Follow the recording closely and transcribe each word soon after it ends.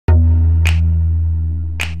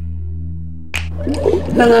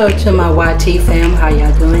Hello to my YT fam, how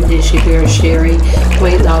y'all doing? This is your girl Sherry,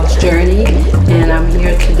 weight loss journey, and I'm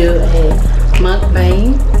here to do a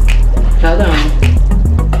mukbang. Hold on.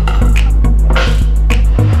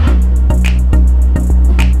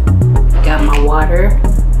 Got my water.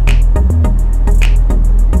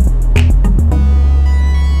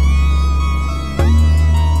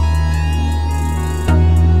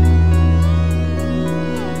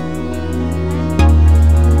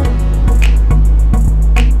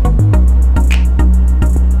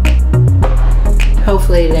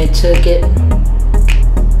 Hopefully they took it.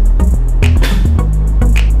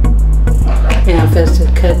 And I'm supposed to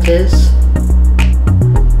cut this.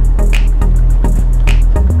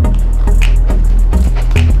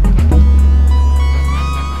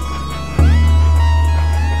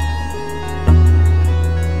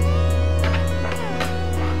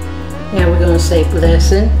 And we're going to say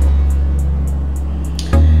blessing.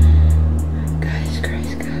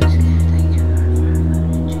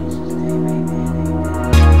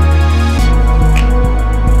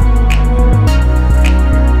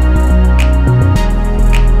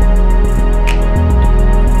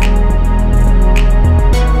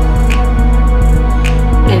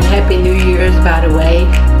 Happy New Year's, by the way,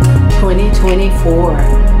 2024.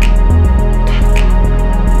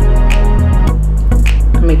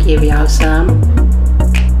 I'm gonna give y'all some.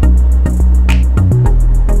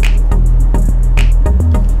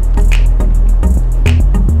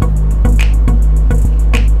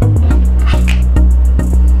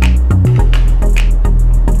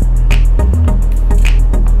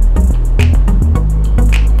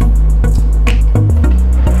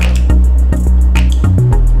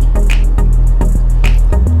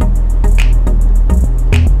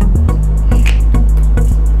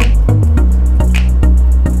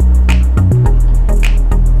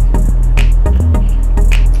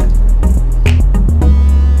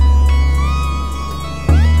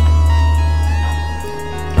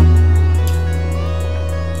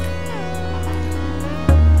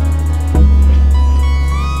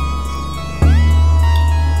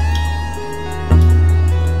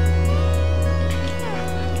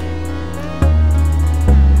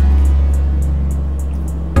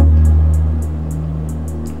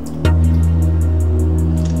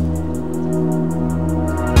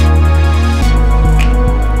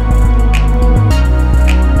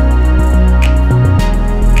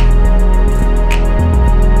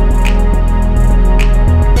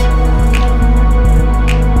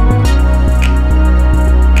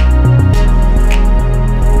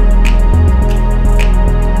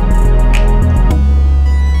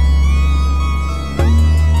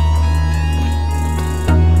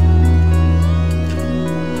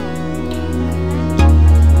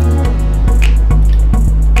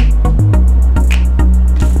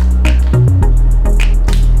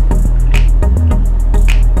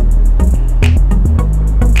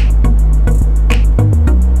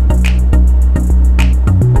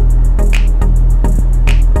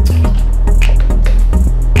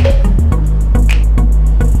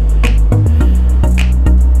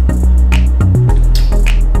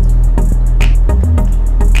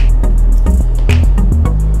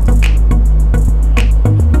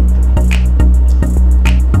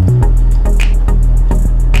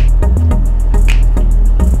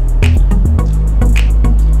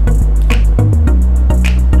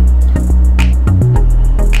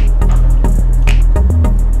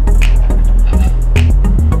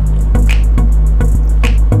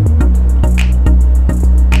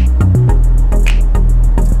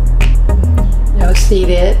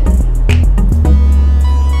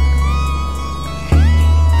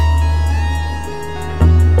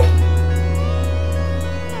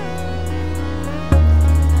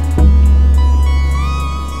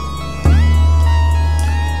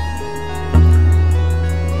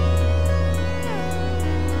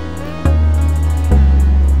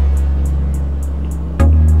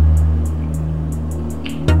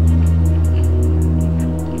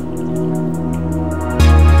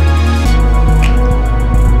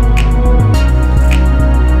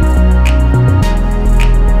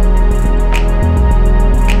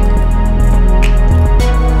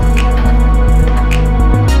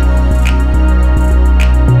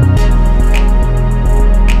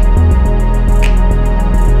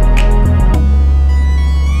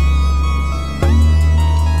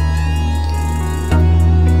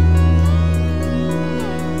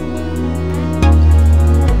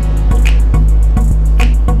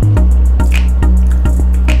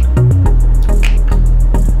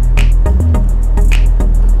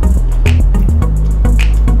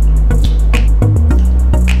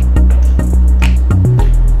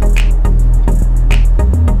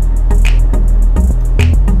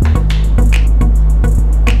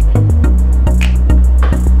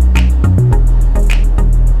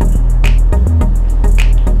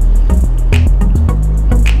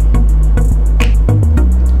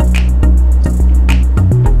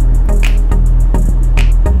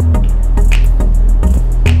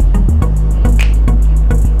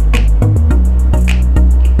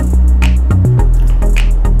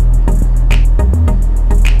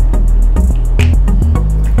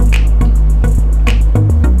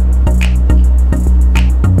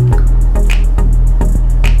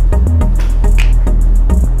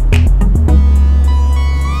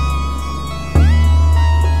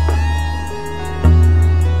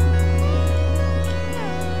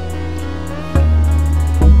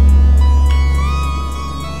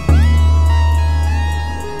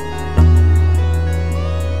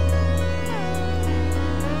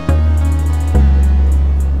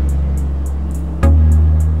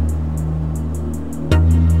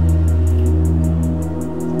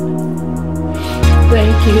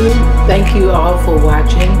 for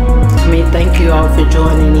watching. Thank you all for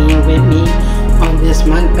joining in with me on this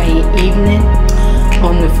mukbang evening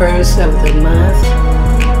on the first of the month,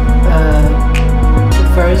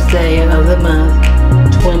 the first day of the month,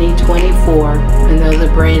 2024,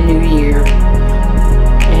 another brand new year.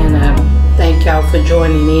 And thank y'all for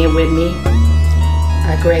joining in with me.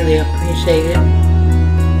 I greatly appreciate it.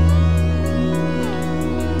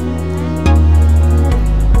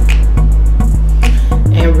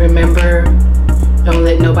 And remember, don't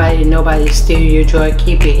let nobody steal your joy.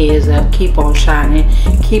 Keep your heads up. Keep on shining.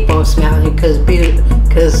 Keep on smiling,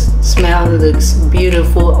 because smiling looks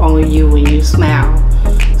beautiful on you when you smile.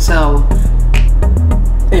 So,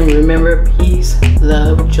 and remember, peace,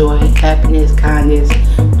 love, joy, happiness, kindness.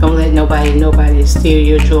 Don't let nobody steal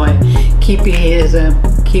your joy. Keep your heads up.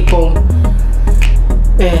 Keep on.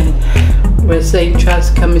 And when Satan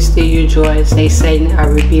tries to come and steal your joy, say, Satan, I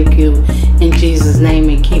rebuke you in Jesus' name,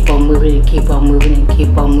 and keep on moving and keep on moving and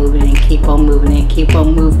keep on moving and keep on moving and keep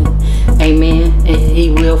on moving. Amen. And he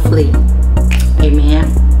will flee. Amen.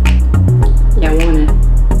 Y'all want it?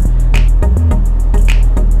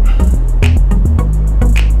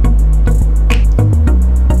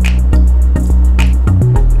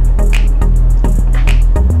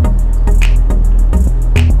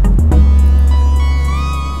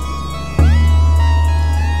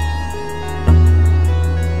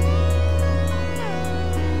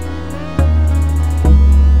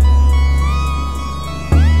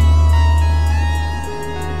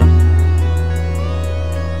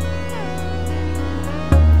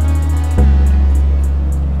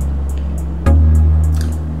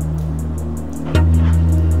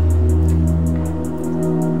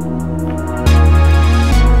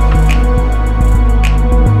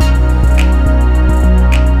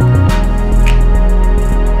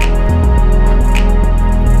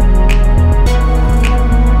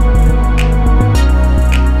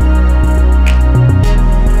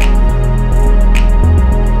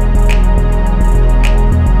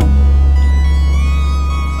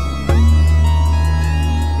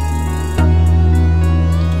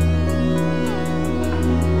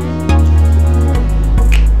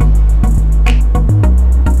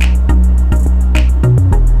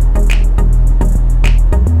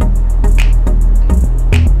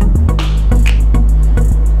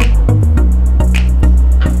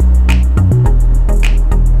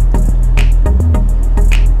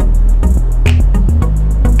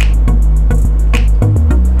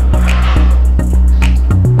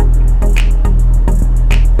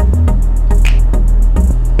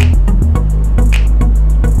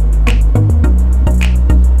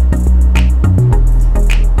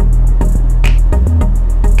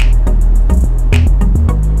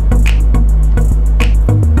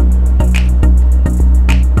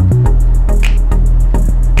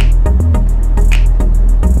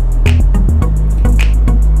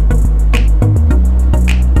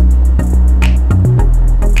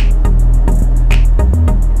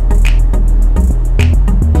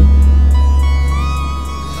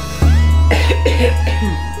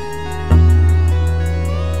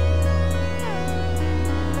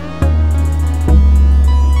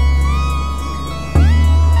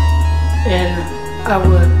 I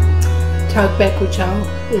will talk back with y'all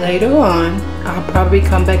later on. I'll probably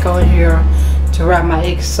come back on here to ride my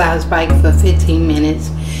exercise bike for 15 minutes.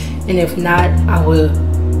 And if not, I will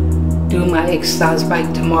do my exercise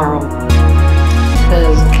bike tomorrow.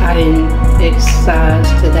 Because I didn't exercise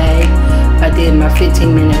today. I did my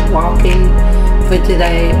 15-minute walking for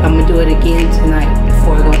today. I'm going to do it again tonight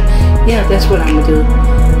before I go. Yeah, that's what I'm going to do.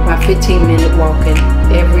 My 15-minute walking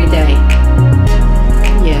every day.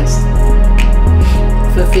 Yes.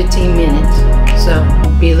 For 15 minutes. So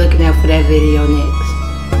be looking out for that video next.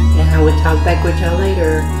 And I will talk back with y'all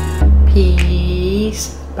later.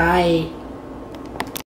 Peace. Bye.